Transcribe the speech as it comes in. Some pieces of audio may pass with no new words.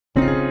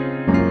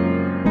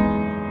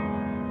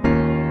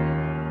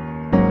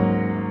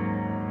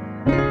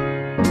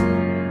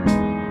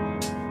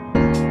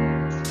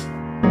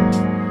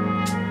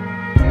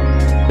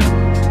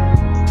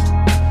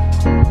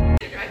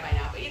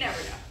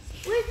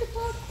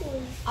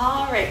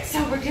Alright,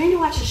 so we're going to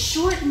watch a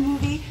short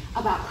movie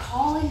about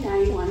calling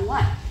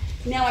 911.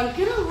 Now I'm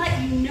going to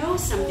let you know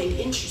something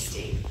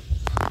interesting.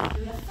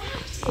 The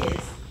fact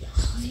is,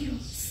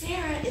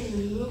 Sarah in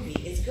the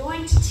movie is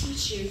going to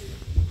teach you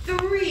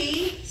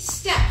 3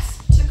 steps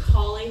to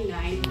calling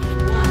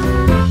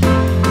 911.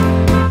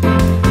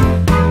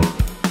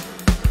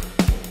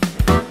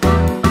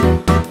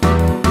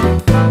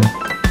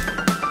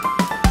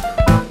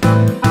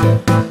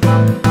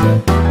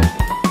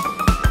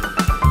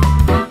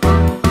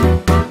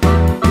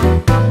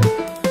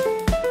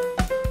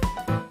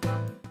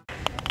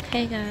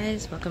 Hey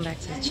guys, welcome back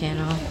to the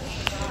channel.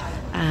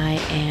 I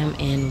am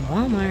in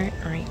Walmart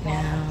right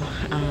now.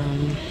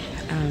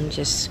 I'm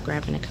just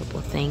grabbing a couple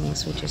of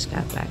things. We just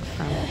got back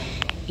from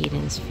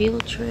Eden's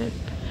field trip.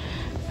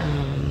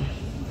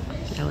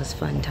 That was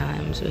fun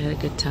times. We had a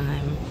good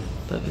time,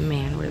 but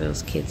man, were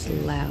those kids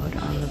loud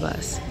on the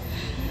bus.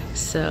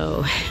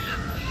 So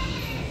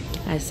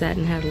I sat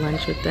and had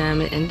lunch with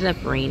them. It ended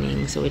up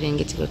raining, so we didn't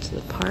get to go to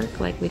the park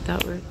like we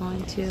thought we were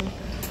going to.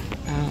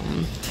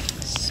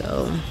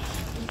 So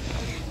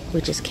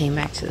we just came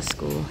back to the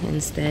school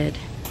instead,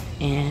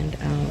 and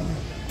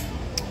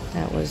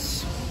that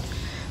was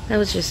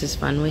just as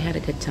fun. We had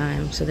a good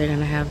time. So they're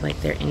gonna have like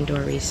their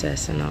indoor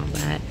recess and all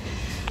that,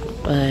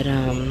 but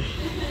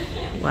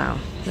wow,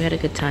 we had a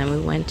good time. We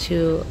went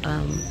to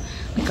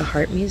like a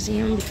heart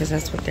museum because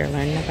that's what they're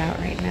learning about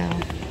right now,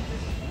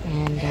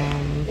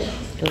 and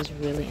it was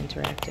really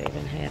interactive,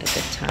 and I had a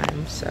good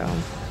time. So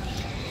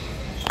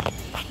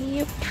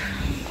yep.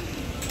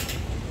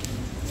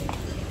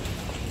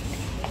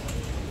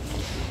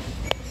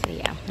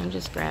 Yeah, I'm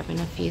just grabbing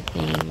a few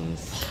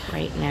things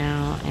right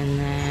now, and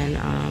then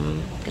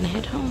I'm gonna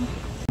head home.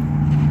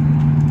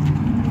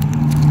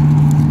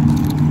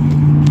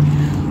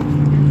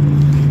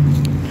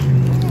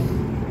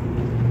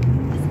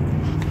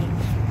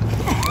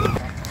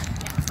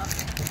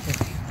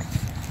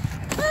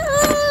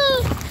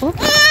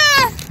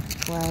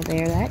 Oops. Well,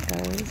 there that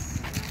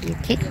goes. You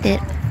kicked it.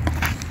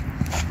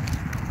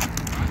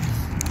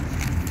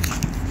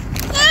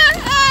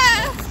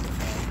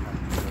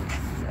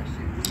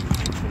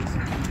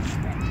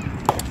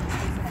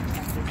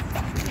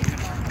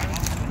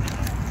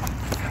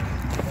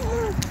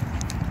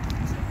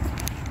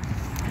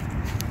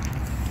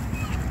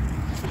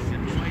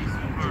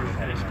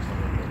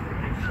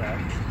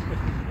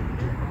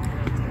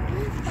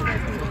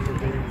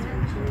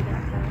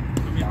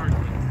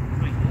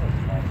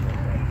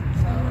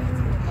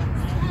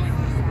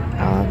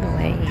 All the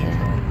way here.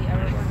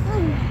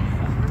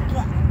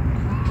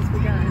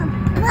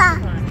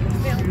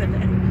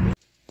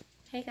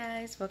 Hey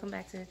guys, welcome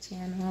back to the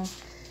channel.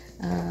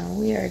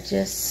 We are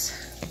just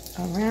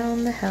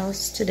around the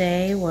house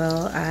today.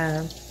 Well,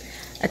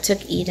 I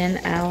took Eden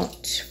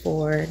out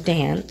for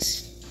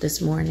dance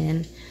this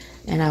morning,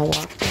 and I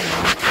walked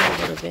around for a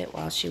little bit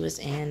while she was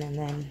in, and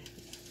then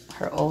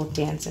her old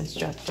dance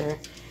instructor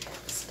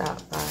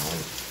stopped by,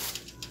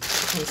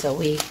 and so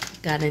we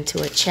got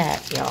into a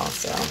chat, y'all.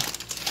 So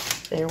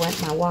there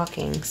went my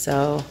walking.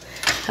 So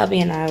hubby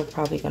and I are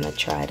probably gonna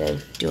try to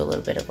do a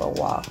little bit of a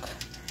walk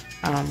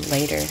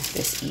later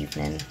this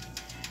evening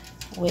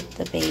with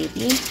the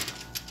baby,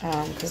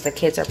 because the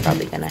kids are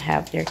probably gonna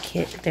have their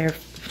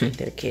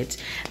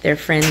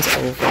friends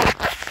over.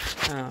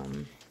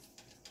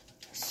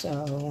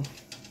 So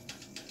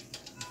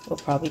we'll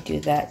probably do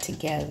that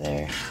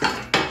together.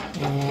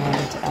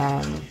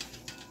 And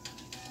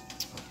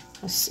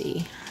let's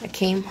see, I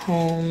came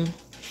home,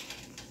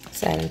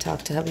 sat and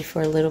talked to hubby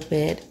for a little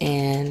bit,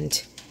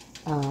 and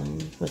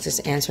was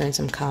just answering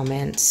some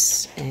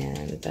comments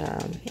and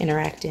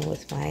interacting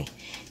with my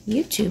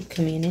YouTube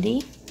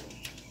community.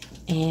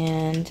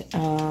 And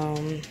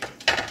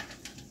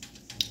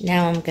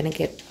now I'm gonna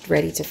get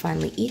ready to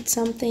finally eat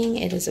something.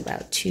 It is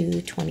about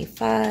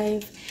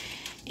 2:25,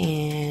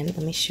 and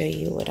let me show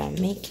you what I'm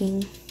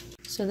making.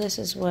 So this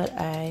is what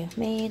I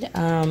made.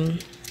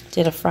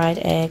 Did a fried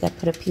egg. I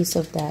put a piece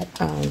of that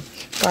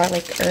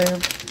garlic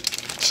herb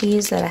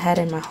cheese that I had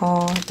in my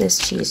haul. This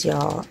cheese,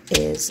 y'all,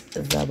 is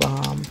the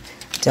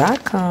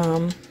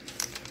bomb.com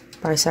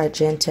by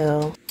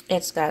Sargento.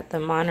 It's got the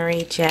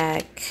Monterey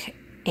Jack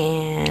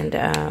and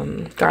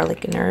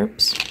garlic and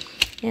herbs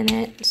in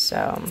it.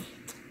 So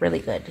really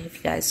good if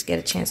you guys get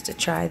a chance to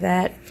try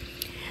that.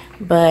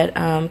 But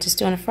just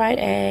doing a fried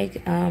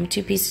egg,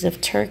 2 pieces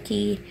of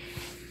turkey,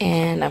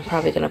 and I'm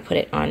probably gonna put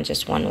it on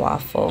just 1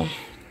 waffle.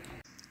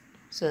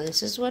 So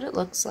this is what it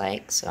looks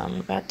like. So I'm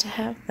about to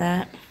have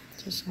that.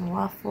 Just a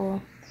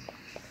waffle,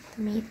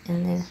 the meat,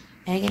 and the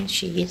egg and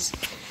cheese.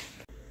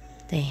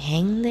 They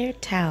hang their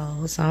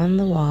towels on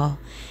the wall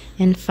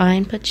and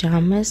find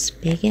pajamas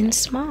big and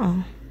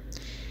small.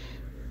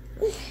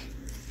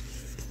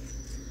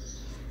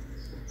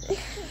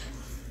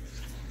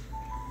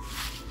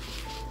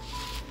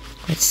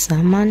 With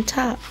some on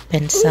top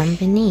and some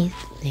beneath,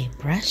 they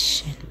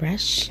brush and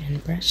brush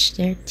and brush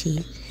their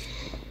teeth.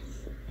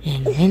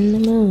 And when the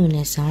moon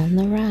is on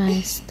the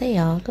rise, they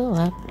all go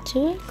up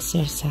to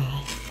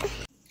exercise.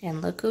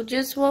 And look who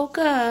just woke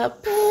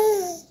up.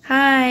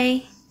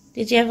 Hi.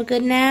 Did you have a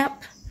good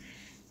nap?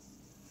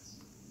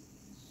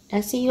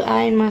 I see you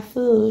eyeing my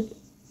food.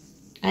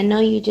 I know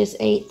you just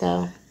ate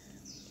though.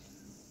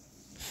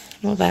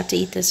 I'm about to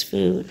eat this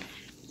food.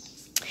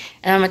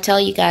 And I'm gonna tell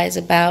you guys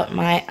about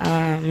my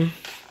as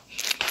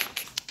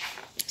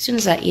soon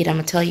as I eat, I'm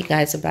gonna tell you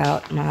guys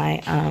about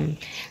my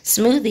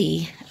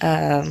smoothie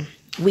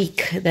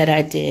week that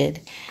I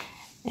did,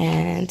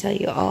 and tell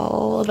you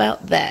all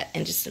about that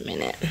in just a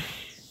minute.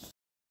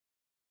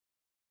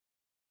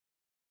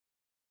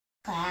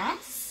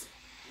 Class,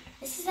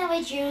 this is how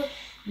I drew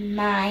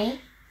my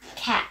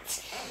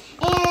cat,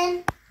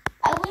 and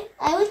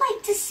I would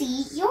like to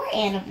see your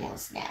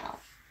animals now.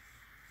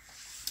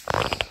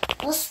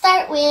 We'll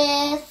start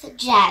with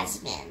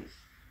Jasmine.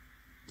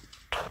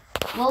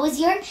 What was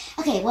your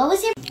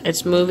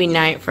It's movie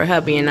night for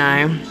Hubby and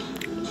I.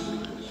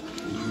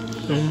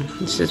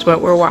 This is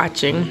what we're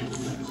watching.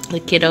 The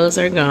kiddos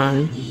are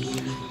gone,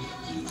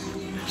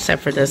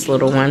 except for this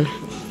little one.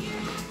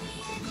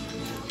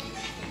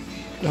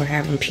 We're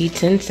having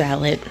pizza and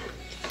salad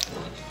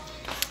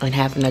and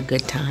having a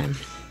good time.